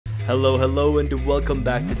Hello and welcome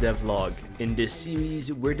back to Devlog. In this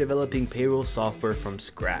series, we're developing payroll software from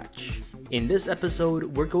scratch. In this episode,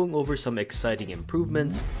 we're going over some exciting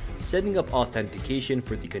improvements, setting up authentication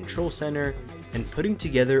for the control center, and putting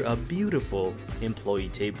together a beautiful employee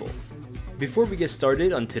table. Before we get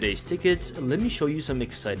started on today's tickets, let me show you some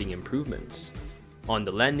exciting improvements. On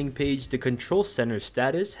the landing page, the control center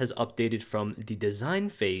status has updated from the design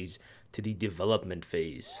phase to the development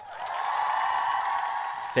phase.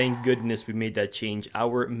 Thank goodness we made that change.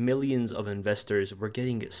 Our millions of investors were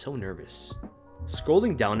getting so nervous.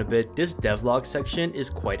 Scrolling down a bit, this devlog section is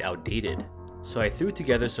quite outdated, so I threw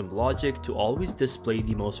together some logic to always display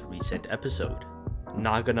the most recent episode.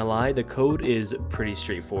 Not gonna lie, the code is pretty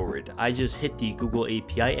straightforward. I just hit the Google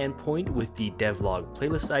API endpoint with the devlog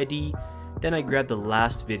playlist ID, then I grabbed the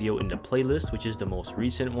last video in the playlist, which is the most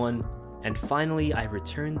recent one, and finally I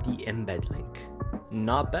returned the embed link.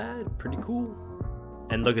 Not bad, pretty cool.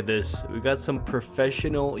 And look at this, we got some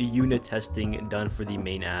professional unit testing done for the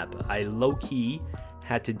main app. I low-key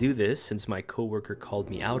had to do this since my coworker called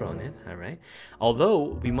me out on it, alright?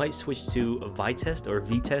 Although, we might switch to Vitest or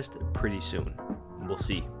Vtest pretty soon. We'll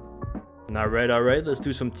see. Alright, let's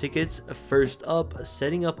do some tickets. First up,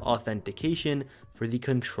 setting up authentication for the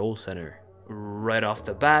control center. Right off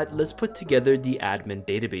the bat, let's put together the admin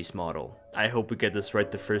database model. I hope we get this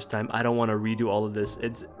right the first time. I don't want to redo all of this.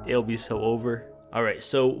 It'll be so over. Alright,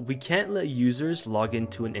 so we can't let users log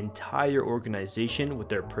into an entire organization with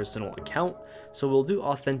their personal account, so we'll do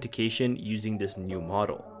authentication using this new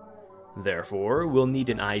model. Therefore, we'll need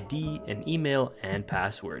an ID, an email, and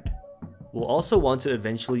password. We'll also want to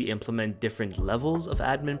eventually implement different levels of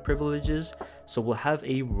admin privileges, so we'll have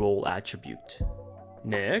a role attribute.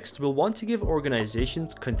 Next, we'll want to give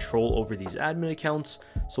organizations control over these admin accounts,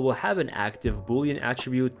 so we'll have an active Boolean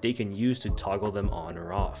attribute they can use to toggle them on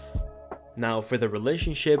or off. Now for the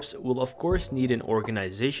relationships, we'll of course need an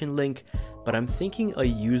organization link, but I'm thinking a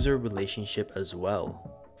user relationship as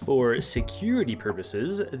well. For security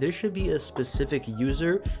purposes, there should be a specific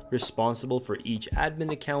user responsible for each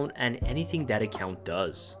admin account and anything that account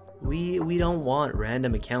does. We don't want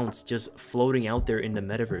random accounts just floating out there in the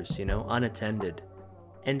metaverse, you know, unattended.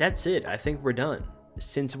 And that's it, I think we're done.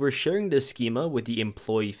 Since we're sharing this schema with the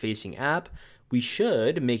employee-facing app, we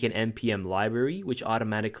should make an npm library which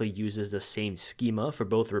automatically uses the same schema for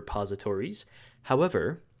both repositories.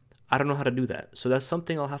 However, I don't know how to do that, so that's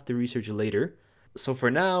something I'll have to research later. So for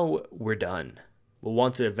now, we're done. We'll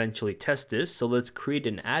want to eventually test this, so let's create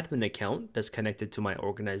an admin account that's connected to my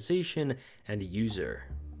organization and user.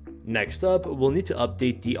 Next up, we'll need to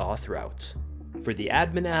update the auth route. For the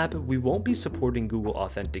admin app, we won't be supporting Google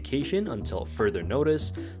authentication until further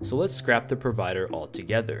notice, so let's scrap the provider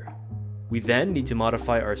altogether. We then need to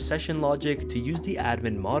modify our session logic to use the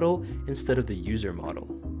admin model instead of the user model.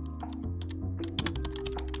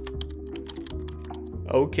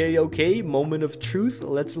 Okay, moment of truth.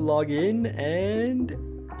 Let's log in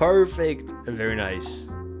and perfect. Very nice.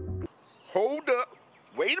 Hold up,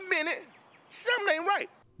 wait a minute, something ain't right.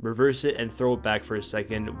 Reverse it and throw it back for a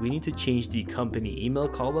second. We need to change the company email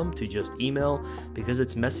column to just email because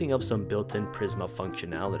it's messing up some built-in Prisma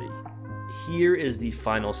functionality. Here is the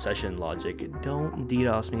final session logic. Don't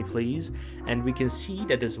DDoS me please. And we can see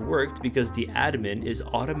that this worked because the admin is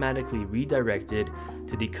automatically redirected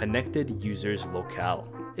to the connected user's locale.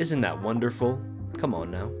 Isn't that wonderful? Come on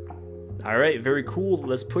now. Alright, very cool.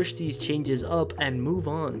 Let's push these changes up and move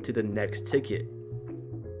on to the next ticket.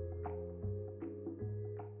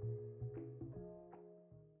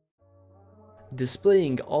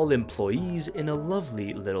 Displaying all employees in a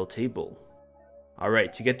lovely little table.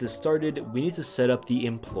 Alright, to get this started, we need to set up the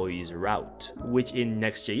employees route, which in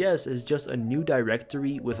Next.js is just a new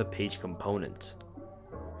directory with a page component.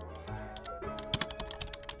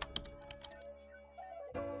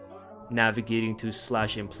 Navigating to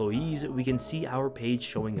 /employees, we can see our page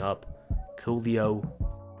showing up. Coolio.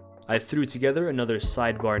 I threw together another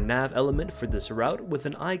sidebar nav element for this route with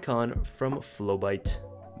an icon from Flowbyte.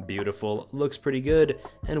 Beautiful, looks pretty good,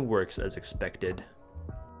 and works as expected.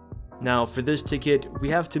 Now for this ticket, we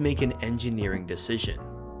have to make an engineering decision.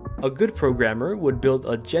 A good programmer would build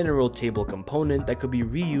a general table component that could be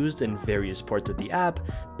reused in various parts of the app,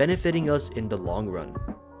 benefiting us in the long run.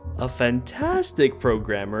 A fantastic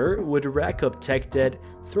programmer would rack up tech debt,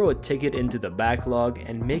 throw a ticket into the backlog,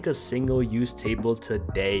 and make a single-use table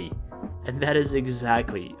today. And that is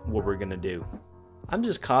exactly what we're gonna do. I'm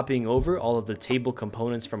just copying over all of the table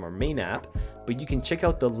components from our main app, but you can check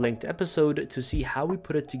out the linked episode to see how we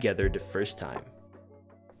put it together the first time.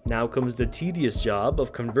 Now comes the tedious job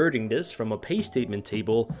of converting this from a pay statement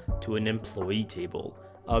table to an employee table,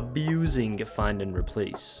 abusing find and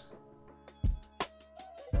replace.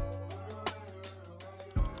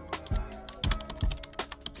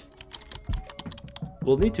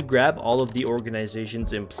 We'll need to grab all of the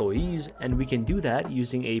organization's employees, and we can do that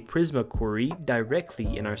using a Prisma query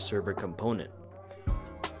directly in our server component.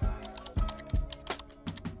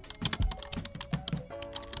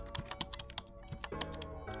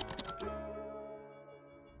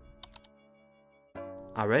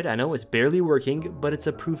 Alright, I know it's barely working, but it's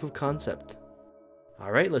a proof of concept.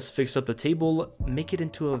 Alright, let's fix up the table, make it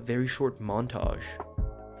into a very short montage.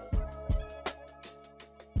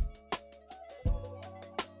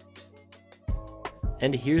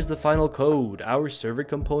 And here's the final code. Our server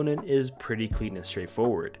component is pretty clean and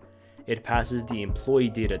straightforward. It passes the employee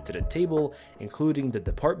data to the table, including the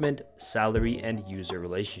department, salary, and user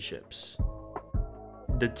relationships.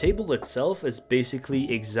 The table itself is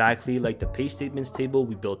basically exactly like the pay statements table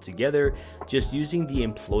we built together, just using the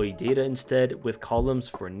employee data instead, with columns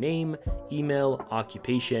for name, email,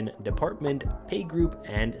 occupation, department, pay group,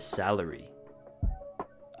 and salary.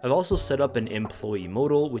 I've also set up an employee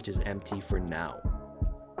modal, which is empty for now.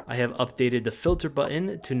 I have updated the filter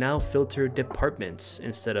button to now filter departments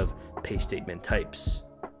instead of pay statement types.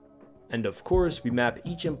 And of course, we map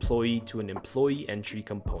each employee to an employee entry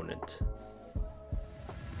component.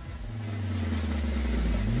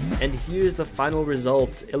 And here's the final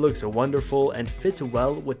result. It looks wonderful and fits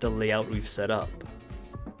well with the layout we've set up.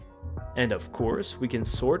 And of course, we can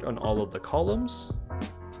sort on all of the columns.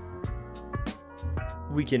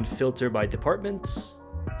 We can filter by departments.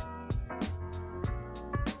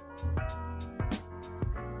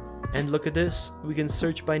 And look at this, we can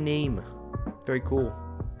search by name. Very cool.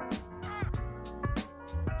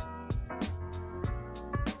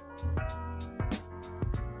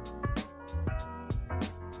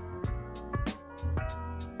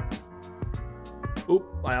 Oop,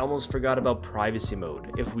 I almost forgot about privacy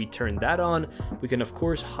mode. If we turn that on, we can of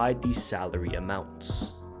course hide these salary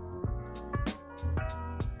amounts.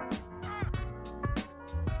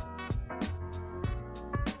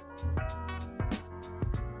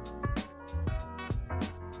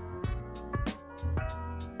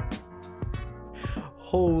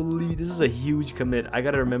 Holy, this is a huge commit. I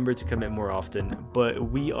gotta remember to commit more often,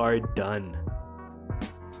 but we are done.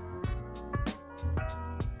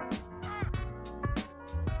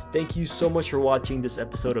 Thank you so much for watching this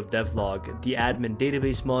episode of Devlog, the admin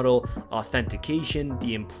database model, authentication,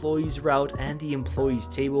 the employees route, and the employees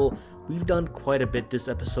table. We've done quite a bit this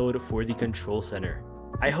episode for the control center.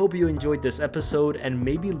 I hope you enjoyed this episode and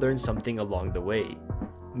maybe learned something along the way.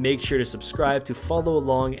 Make sure to subscribe to follow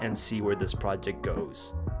along and see where this project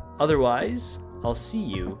goes. Otherwise, I'll see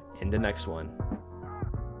you in the next one.